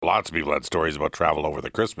lots of people had stories about travel over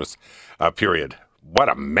the Christmas period. What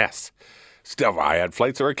a mess. Still, I had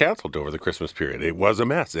flights that were canceled over the Christmas period. It was a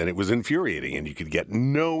mess, and it was infuriating, and you could get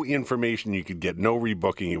no information. You could get no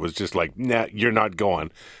rebooking. It was just like, nah, you're not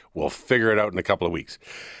going. We'll figure it out in a couple of weeks.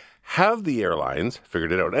 Have the airlines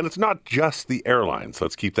figured it out? And it's not just the airlines.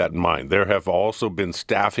 Let's keep that in mind. There have also been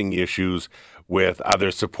staffing issues with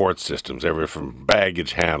other support systems, everything from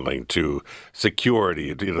baggage handling to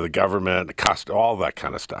security, the government, all that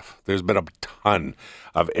kind of stuff. There's been a ton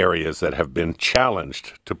of areas that have been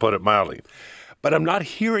challenged, to put it mildly. But I'm not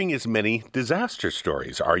hearing as many disaster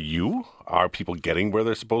stories. Are you? Are people getting where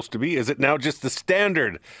they're supposed to be? Is it now just the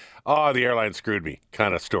standard, oh, the airline screwed me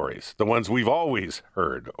kind of stories, the ones we've always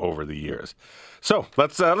heard over the years? So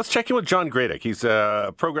let's check in with John Gradek. He's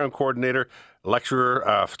a program coordinator,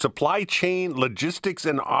 lecturer, supply chain logistics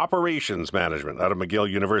and operations management out of McGill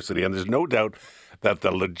University. And there's no doubt that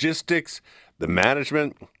the logistics, the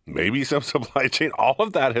management, maybe some supply chain, all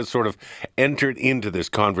of that has sort of entered into this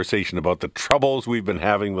conversation about the troubles we've been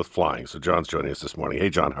having with flying. So John's joining us this morning.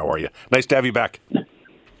 Hey, John, how are you? Nice to have you back.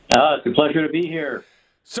 It's a pleasure to be here.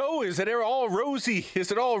 So is it all rosy?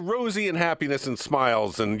 Is it all rosy and happiness and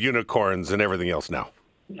smiles and unicorns and everything else now?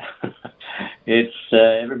 It's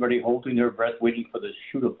everybody holding their breath, waiting for the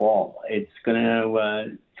shoe to fall. It's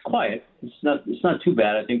it's quiet. It's not too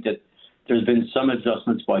bad. I think that there's been some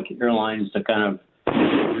adjustments by airlines to kind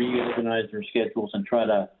of reorganize their schedules and try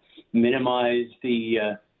to minimize the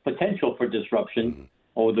potential for disruption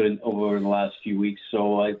over the last few weeks.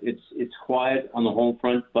 So it's quiet on the home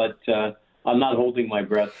front, but I'm not holding my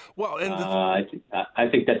breath. Well, and I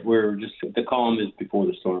think that the calm is before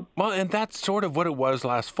the storm. Well, and that's sort of what it was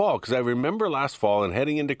last fall, because I remember last fall and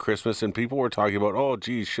heading into Christmas, and people were talking about, oh,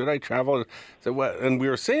 geez, should I travel? So, and we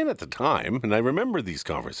were saying at the time, and I remember these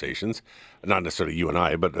conversations, not necessarily you and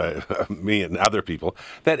I, but me and other people,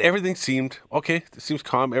 that everything seemed okay. It seems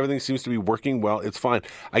calm. Everything seems to be working well. It's fine.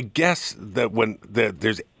 I guess that when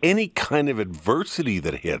there's any kind of adversity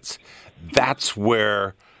that hits, that's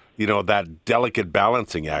where that delicate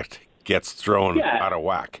balancing act gets thrown out of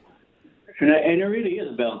whack. And it really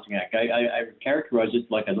is a balancing act. I characterize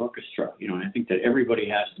it like an orchestra. I think that everybody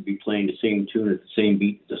has to be playing the same tune at the same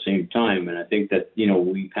beat at the same time. And I think that,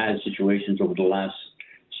 we've had situations over the last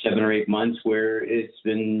 7 or 8 months where it's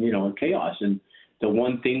been, chaos. And the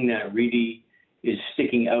one thing that really is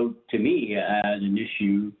sticking out to me as an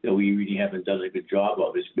issue that we really haven't done a good job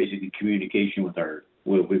of is basically communication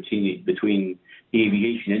between the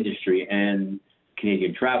aviation industry and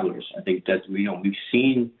Canadian travelers. I think that we've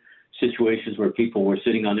seen situations where people were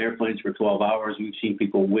sitting on airplanes for 12 hours. We've seen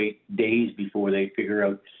people wait days before they figure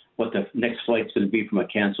out what the next flight's going to be from a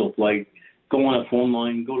canceled flight. Go on a phone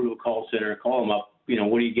line, go to a call center, call them up.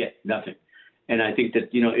 What do you get? Nothing. And I think that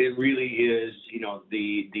it really is.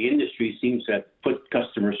 The industry seems to have put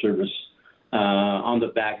customer service on the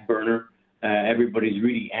back burner. Everybody's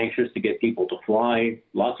really anxious to get people to fly.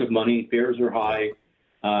 Lots of money, fares are high,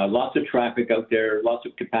 lots of traffic out there, lots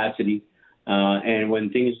of capacity. And when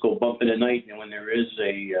things go bump in the night, and when there is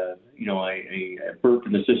a burp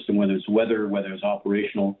in the system, whether it's weather, whether it's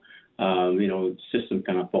operational, the system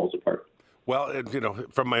kind of falls apart. Well,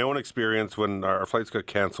 from my own experience, when our flights got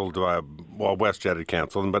canceled, WestJet had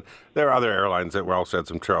canceled them, but there are other airlines that also had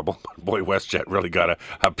some trouble. Boy, WestJet really got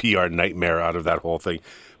a PR nightmare out of that whole thing.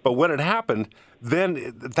 But when it happened,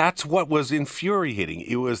 then that's what was infuriating.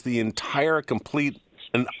 It was the entire, complete,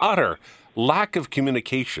 and utter lack of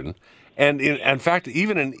communication. And in fact,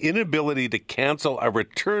 even an inability to cancel a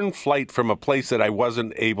return flight from a place that I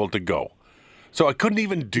wasn't able to go. So I couldn't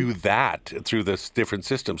even do that through this different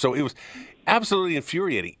system. So it was absolutely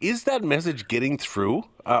infuriating. Is that message getting through,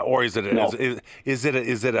 or is it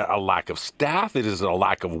a lack of staff? Is it a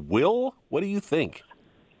lack of will? What do you think?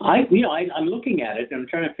 I'm looking at it and I'm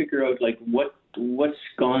trying to figure out what's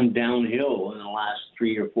gone downhill in the last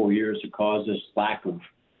 3 or 4 years to cause this lack of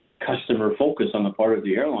customer focus on the part of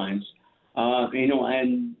the airlines.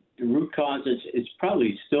 And the root cause is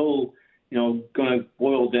probably still going to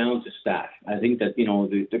boil down to staff. I think that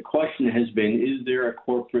the question has been: is there a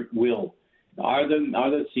corporate will? Are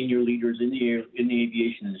the senior leaders in the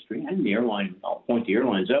aviation industry and the airline? I'll point the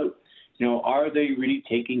airlines out. Are they really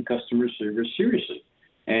taking customer service seriously?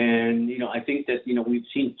 And, I think that, we've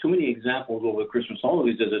seen too many examples over the Christmas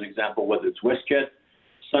holidays as an example, whether it's WestJet,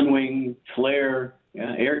 Sunwing, Flair,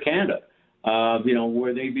 Air Canada,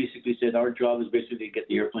 where they basically said our job is basically to get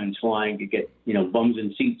the airplanes flying, to get, bums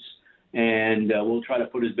in seats. And we'll try to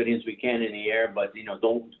put as many as we can in the air, but,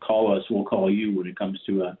 don't call us, we'll call you when it comes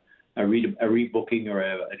to a rebooking or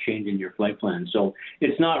a change in your flight plan. So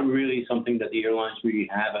it's not really something that the airlines really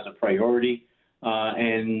have as a priority.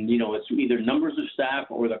 and it's either numbers of staff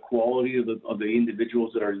or the quality of the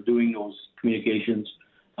individuals that are doing those communications.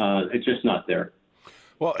 It's just not there.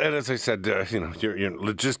 Well, and as I said, your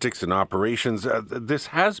logistics and operations, this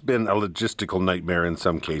has been a logistical nightmare in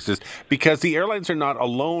some cases because the airlines are not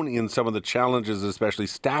alone in some of the challenges, especially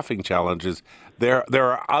staffing challenges. There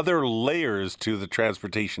are other layers to the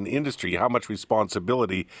transportation industry. How much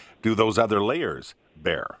responsibility do those other layers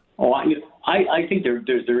bear? Oh, I think there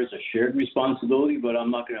is a shared responsibility, but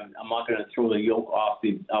I'm not gonna throw the yoke off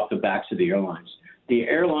the backs of the airlines. The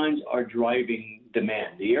airlines are driving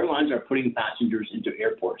demand. The airlines are putting passengers into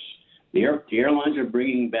airports. The airlines are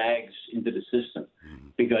bringing bags into the system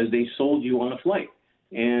because they sold you on a flight.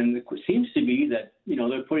 And it seems to be that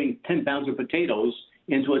they're putting 10 pounds of potatoes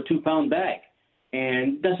into a 2-pound bag,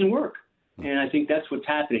 and it doesn't work. And I think that's what's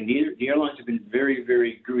happening. The airlines have been very,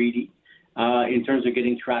 very greedy in terms of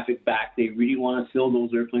getting traffic back. They really want to fill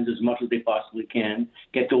those airplanes as much as they possibly can,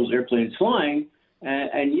 get those airplanes flying.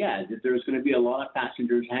 And there's going to be a lot of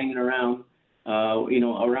passengers hanging around,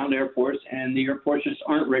 around airports, and the airports just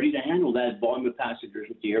aren't ready to handle that volume of passengers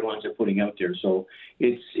that the airlines are putting out there. So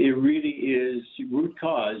it really is root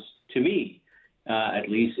cause to me, at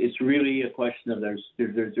least. It's really a question of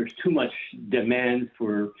there's too much demand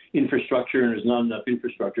for infrastructure, and there's not enough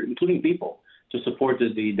infrastructure, including people, to support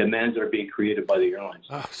the demands that are being created by the airlines.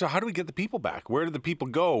 So how do we get the people back? Where do the people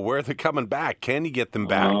go? Where are they coming back? Can you get them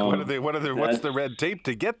back? What's the red tape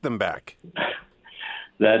to get them back?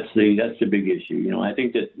 That's the big issue. I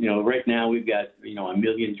think that right now we've got 1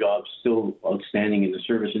 million jobs still outstanding in the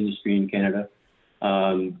service industry in Canada.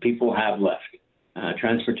 People have left.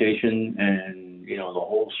 Transportation and the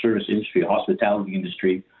whole service industry, hospitality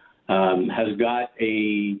industry, has got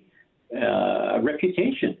a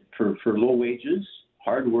reputation for low wages,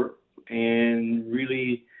 hard work, and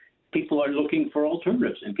really people are looking for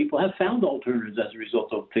alternatives. And people have found alternatives as a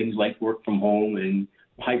result of things like work from home and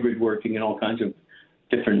hybrid working and all kinds of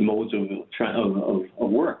different modes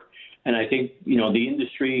of work. And I think, the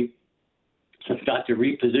industry has got to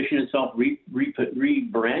reposition itself,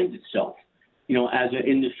 rebrand itself, as an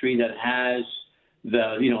industry that has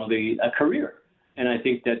a career. And I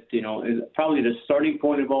think that, probably the starting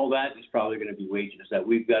point of all that is probably going to be wages, that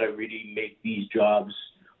we've got to really make these jobs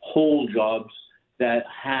whole jobs that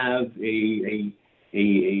have an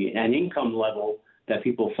income level that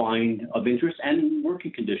people find of interest, and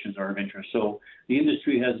working conditions are of interest. So the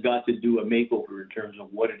industry has got to do a makeover in terms of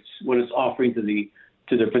what it's offering to the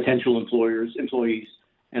potential employees.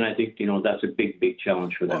 And I think, that's a big, big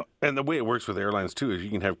challenge for them. Well, and the way it works with airlines, too, is you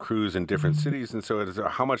can have crews in different cities. And so it is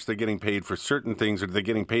how much they're getting paid for certain things, or they're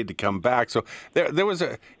getting paid to come back. So it was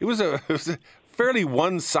a fairly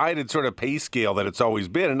one-sided sort of pay scale that it's always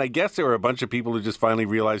been. And I guess there were a bunch of people who just finally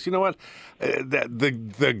realized, you know what, that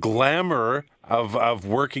the glamour of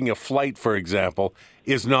working a flight, for example,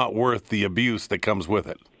 is not worth the abuse that comes with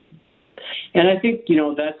it. And I think,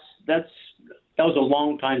 that was a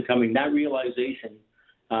long time coming. That realization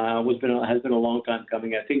has been a long time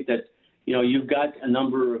coming. I think that you've got a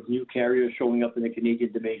number of new carriers showing up in the Canadian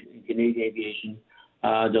aviation,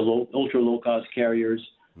 the ultra low cost carriers,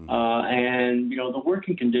 and the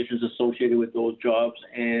working conditions associated with those jobs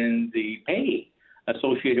and the pay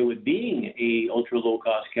associated with being a ultra low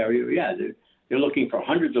cost carrier. Yeah, they're looking for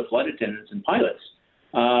hundreds of flight attendants and pilots,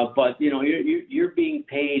 but you're being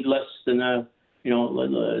paid less than a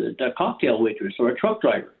cocktail waitress or a truck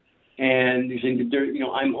driver. And you're saying,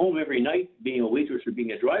 I'm home every night being a waitress or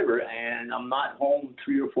being a driver, and I'm not home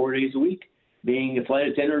 3 or 4 days a week being a flight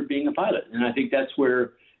attendant or being a pilot. And I think that's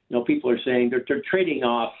where people are saying they're trading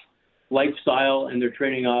off lifestyle, and they're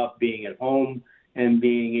trading off being at home and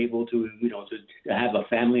being able to to have a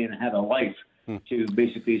family and have a life, to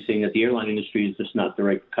basically saying that the airline industry is just not the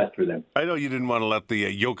right cut for them. I know you didn't want to let the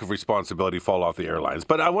yoke of responsibility fall off the airlines,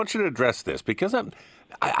 but I want you to address this because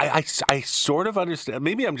I sort of understand.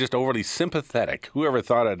 Maybe I'm just overly sympathetic. Whoever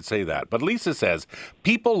thought I'd say that? But Lisa says,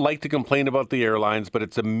 people like to complain about the airlines, but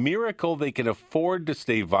it's a miracle they can afford to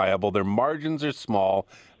stay viable. Their margins are small.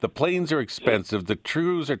 The planes are expensive. The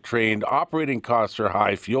crews are trained. Operating costs are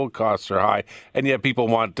high. Fuel costs are high. And yet people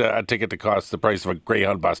want a ticket to cost the price of a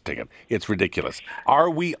Greyhound bus ticket. It's ridiculous. Are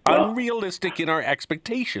we unrealistic in our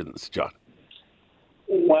expectations, John?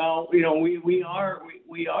 Well, we are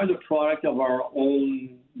the product of our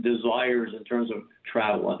own desires in terms of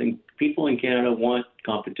travel. I think people in Canada want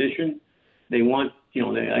competition. They want,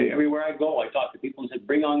 everywhere I go, I talk to people and say,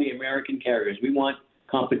 bring on the American carriers. We want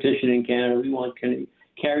competition in Canada. We want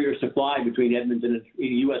carrier supply between Edmonton and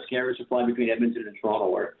U.S. carrier supply between Edmonton and Toronto,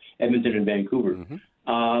 or Edmonton and Vancouver.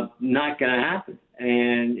 Not going to happen.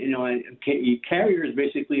 And, carriers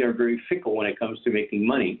basically are very fickle when it comes to making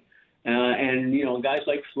money. And guys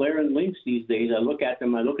like Flair and Lynx these days, I look at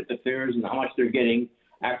them, I look at the fares and how much they're getting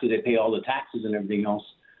after they pay all the taxes and everything else.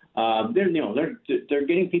 They're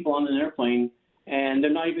getting people on an airplane, and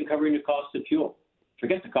they're not even covering the cost of fuel.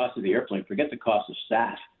 Forget the cost of the airplane. Forget the cost of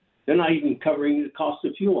staff. They're not even covering the cost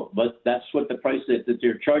of fuel. But that's what the price that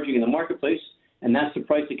they're charging in the marketplace, and that's the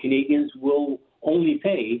price that Canadians will only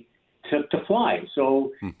pay to fly.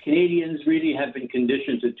 So Canadians really have been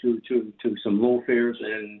conditioned to some low fares,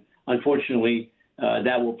 and unfortunately,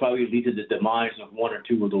 that will probably lead to the demise of one or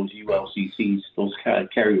two of those ULCCs, those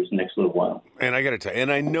carriers, next little while. And I got to tell you,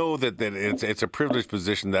 and I know that it's a privileged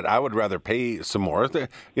position that I would rather pay some more.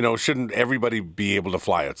 Shouldn't everybody be able to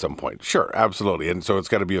fly at some point? Sure, absolutely. And so it's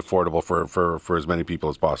got to be affordable for as many people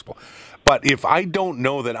as possible. But if I don't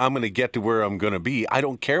know that I'm going to get to where I'm going to be, I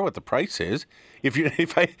don't care what the price is.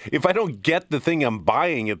 If I don't get the thing I'm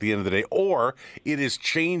buying at the end of the day, or it is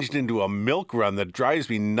changed into a milk run that drives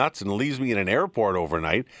me nuts and leaves me in an airport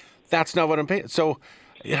overnight, that's not what I'm paying. So,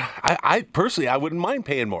 yeah, I personally, I wouldn't mind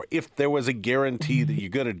paying more if there was a guarantee that you're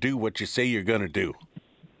going to do what you say you're going to do.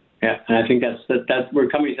 Yeah, and I think that's we're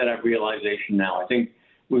coming to that realization now. I think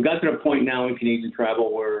we've got to the point now in Canadian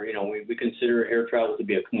travel where we consider air travel to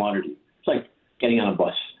be a commodity. It's like getting on a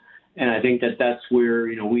bus. And I think that's where,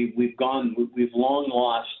 we've long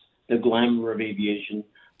lost the glamour of aviation.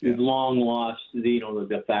 We've long lost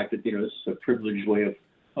the fact that, this is a privileged way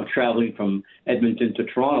of traveling from Edmonton to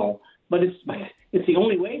Toronto. But it's the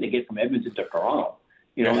only way to get from Edmonton to Toronto,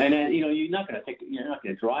 and then, you're not going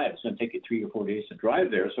to drive. It's going to take you 3 or 4 days to drive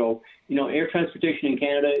there. So, air transportation in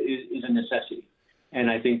Canada is a necessity. And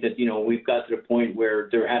I think that, we've got to the point where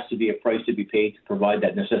there has to be a price to be paid to provide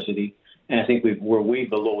that necessity. And I think we're way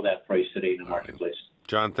below that price today in the marketplace.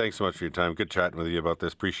 John, thanks so much for your time. Good chatting with you about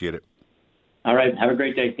this. Appreciate it. All right. Have a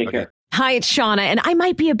great day. Take care. Hi, it's Shauna, and I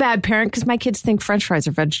might be a bad parent because my kids think French fries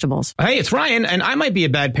are vegetables. Hey, it's Ryan, and I might be a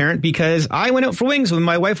bad parent because I went out for wings when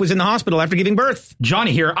my wife was in the hospital after giving birth.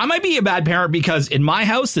 Johnny here. I might be a bad parent because in my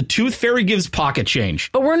house, the tooth fairy gives pocket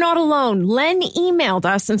change. But we're not alone. Len emailed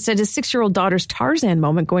us and said his 6-year-old daughter's Tarzan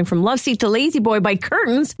moment going from love seat to lazy boy by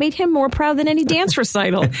curtains made him more proud than any dance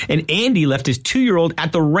recital. And Andy left his 2-year-old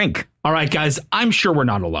at the rink. All right, guys, I'm sure we're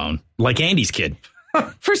not alone. Like Andy's kid.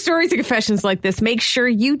 For stories and confessions like this, make sure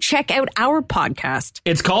you check out our podcast.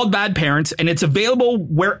 It's called Bad Parents, and it's available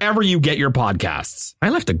wherever you get your podcasts. I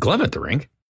left a glove at the rink.